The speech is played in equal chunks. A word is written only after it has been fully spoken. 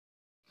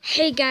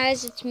Hey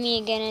guys, it's me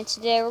again, and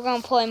today we're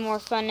going to play more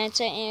Five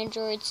Nights at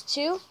Androids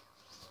 2.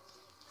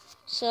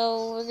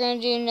 So, we're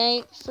going to do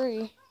night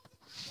 3.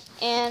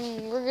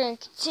 And we're going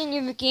to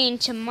continue the game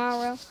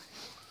tomorrow.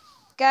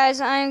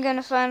 Guys, I'm going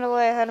to find a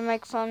way how to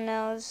make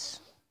thumbnails.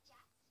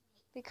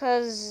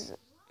 Because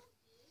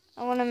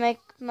I want to make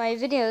my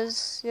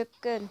videos look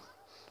good.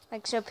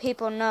 Like, so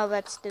people know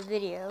that's the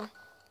video.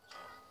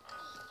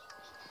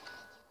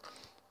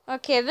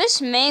 Okay,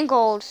 this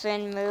mangold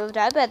fin moved.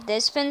 I bet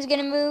this fin's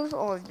going to move,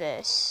 or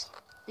this.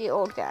 The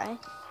old guy.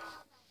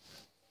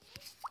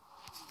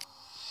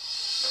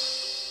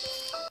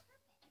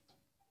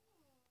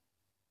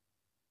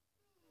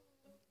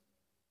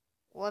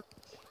 Whoop.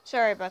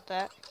 Sorry about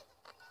that.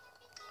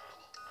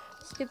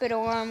 Stupid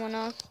alarm went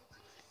off.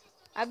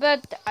 I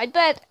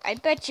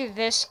bet you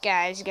this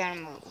guy's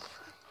gonna move.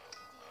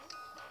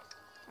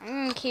 I'm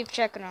gonna keep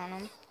checking on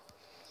him.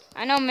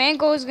 I know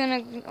Mango's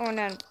gonna, or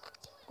not,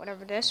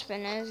 whatever this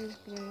fin is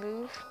gonna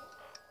move.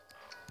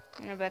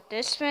 And I bet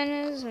this fin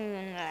is, and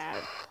then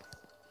that.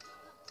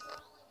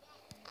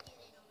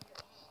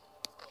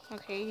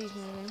 Okay, he's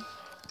moving.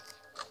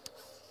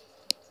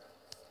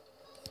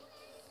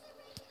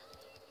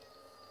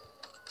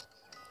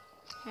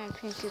 And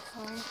Pinkie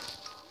Pie.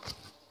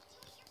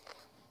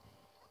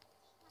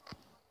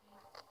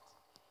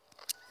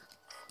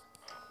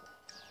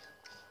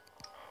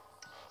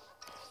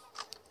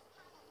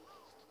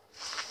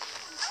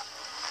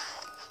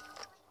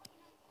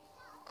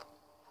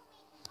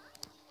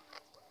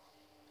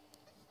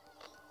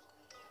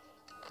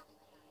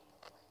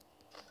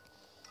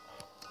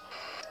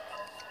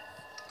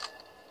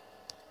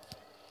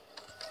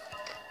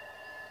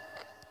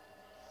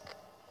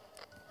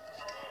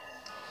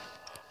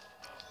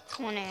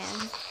 One in.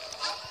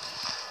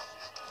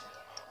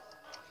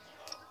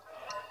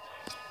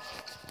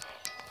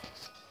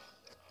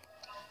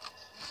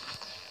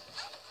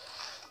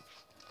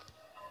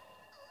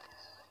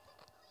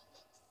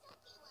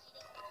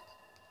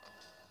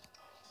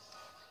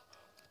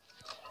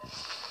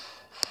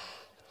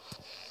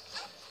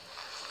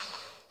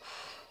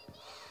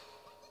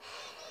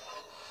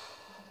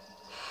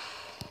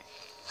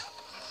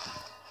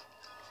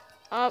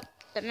 Oh,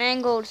 the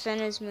mangold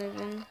fin is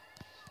moving.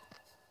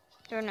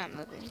 They're not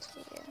moving, so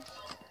yeah.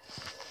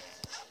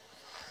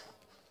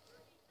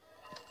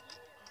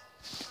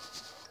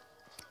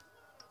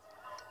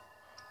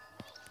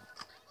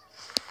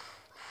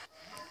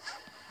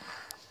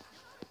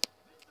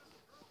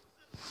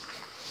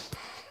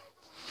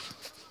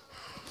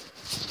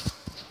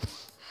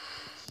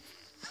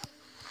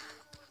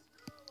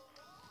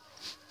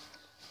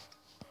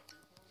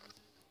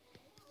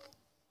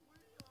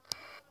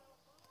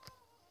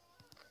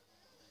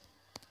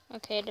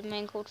 Okay, the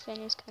mangold fin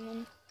is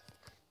coming.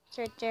 It's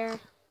right there,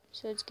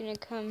 so it's gonna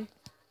come.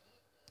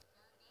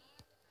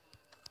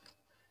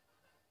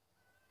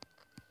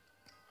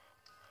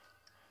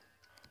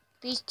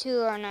 These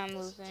two are not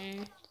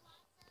moving.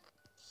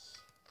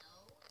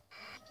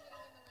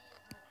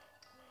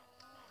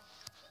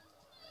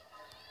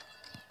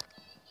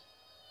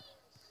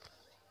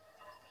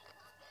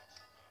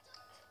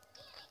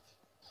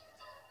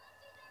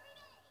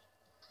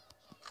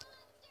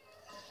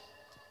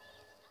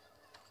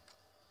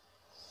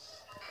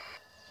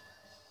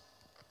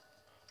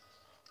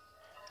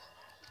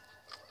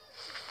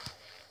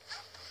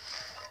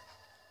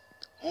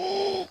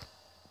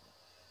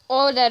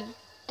 Oh,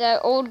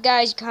 that old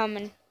guy's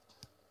coming.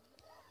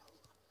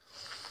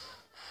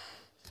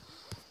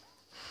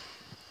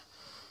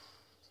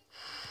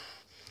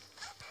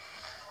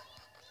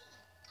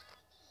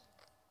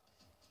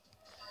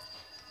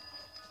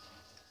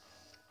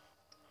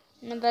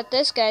 And I bet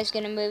this guy's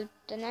gonna move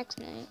the next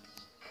night.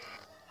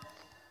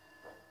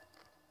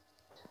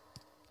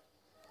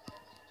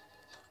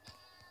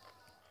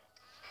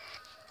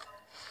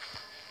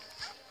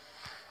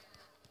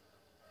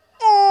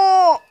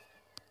 Oh!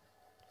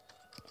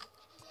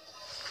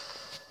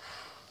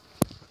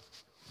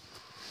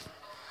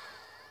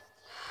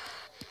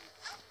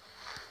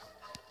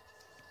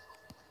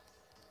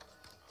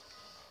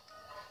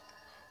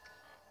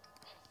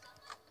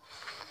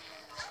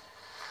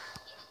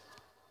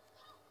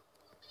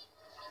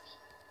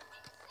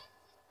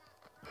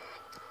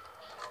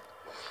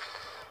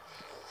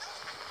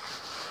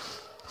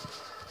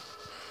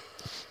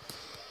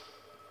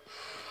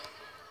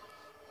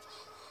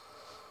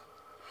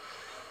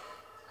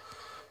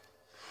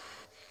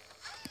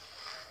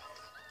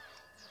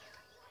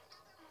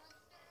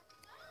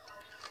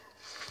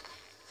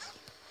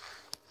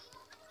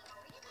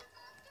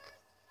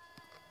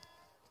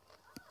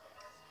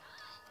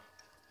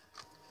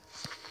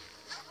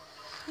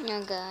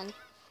 Oh god.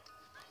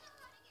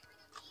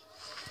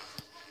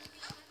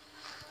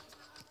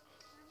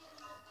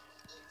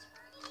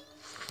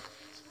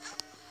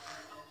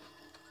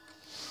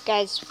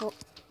 Guys,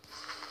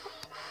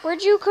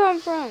 where'd you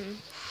come from?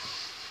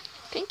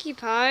 Pinkie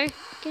Pie,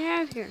 get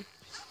out of here.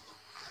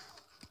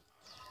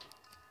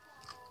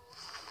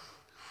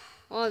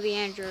 Oh, the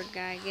android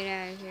guy, get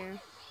out of here.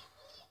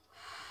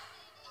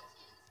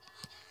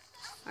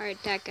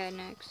 Alright, that guy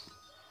next.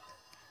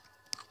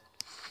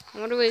 I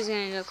wonder what he's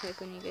gonna look like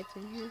when he gets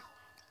in here.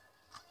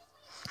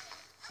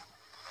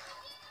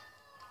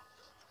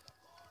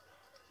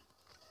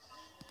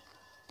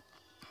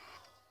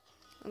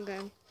 Okay,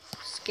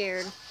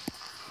 scared.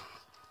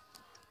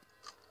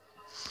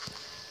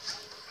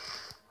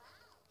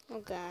 Oh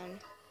god.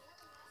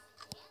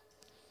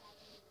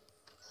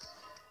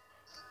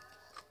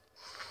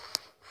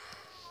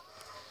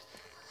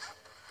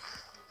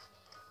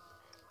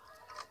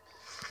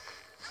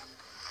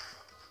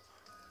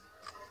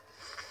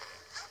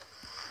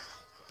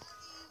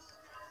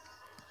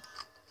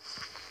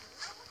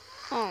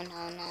 Oh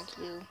no, not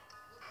you.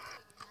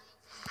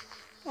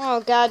 Oh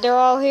god, they're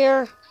all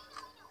here.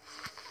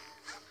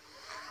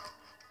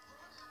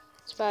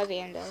 It's probably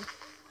Endo.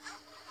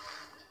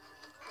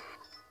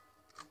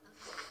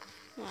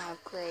 Oh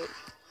great.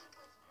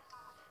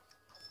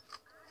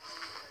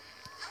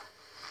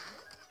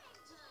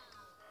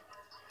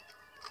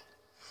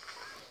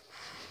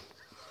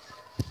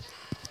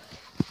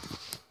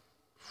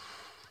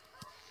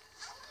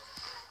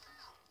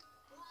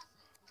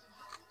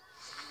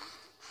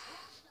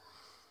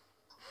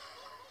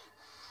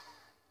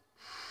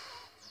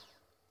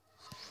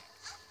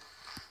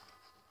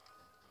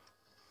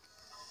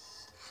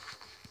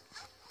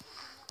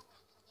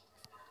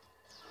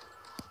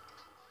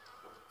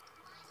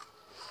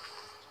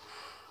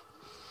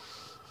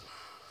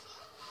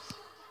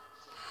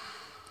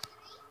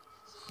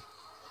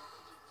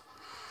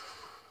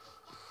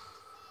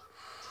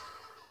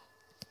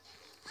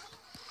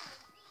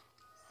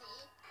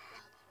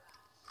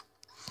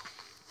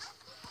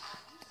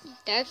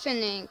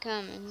 Definitely ain't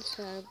coming,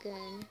 so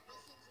good.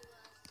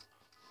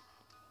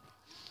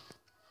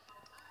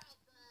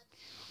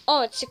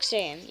 Oh, it's 6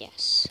 a.m.,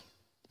 yes.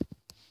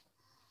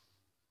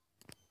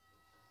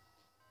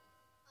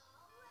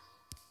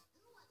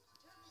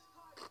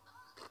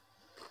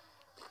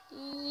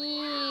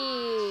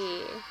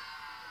 Yeah.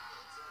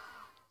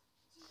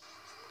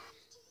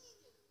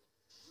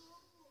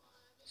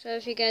 So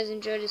if you guys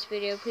enjoyed this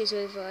video, please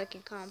leave a like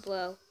and comment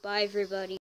below. Bye everybody.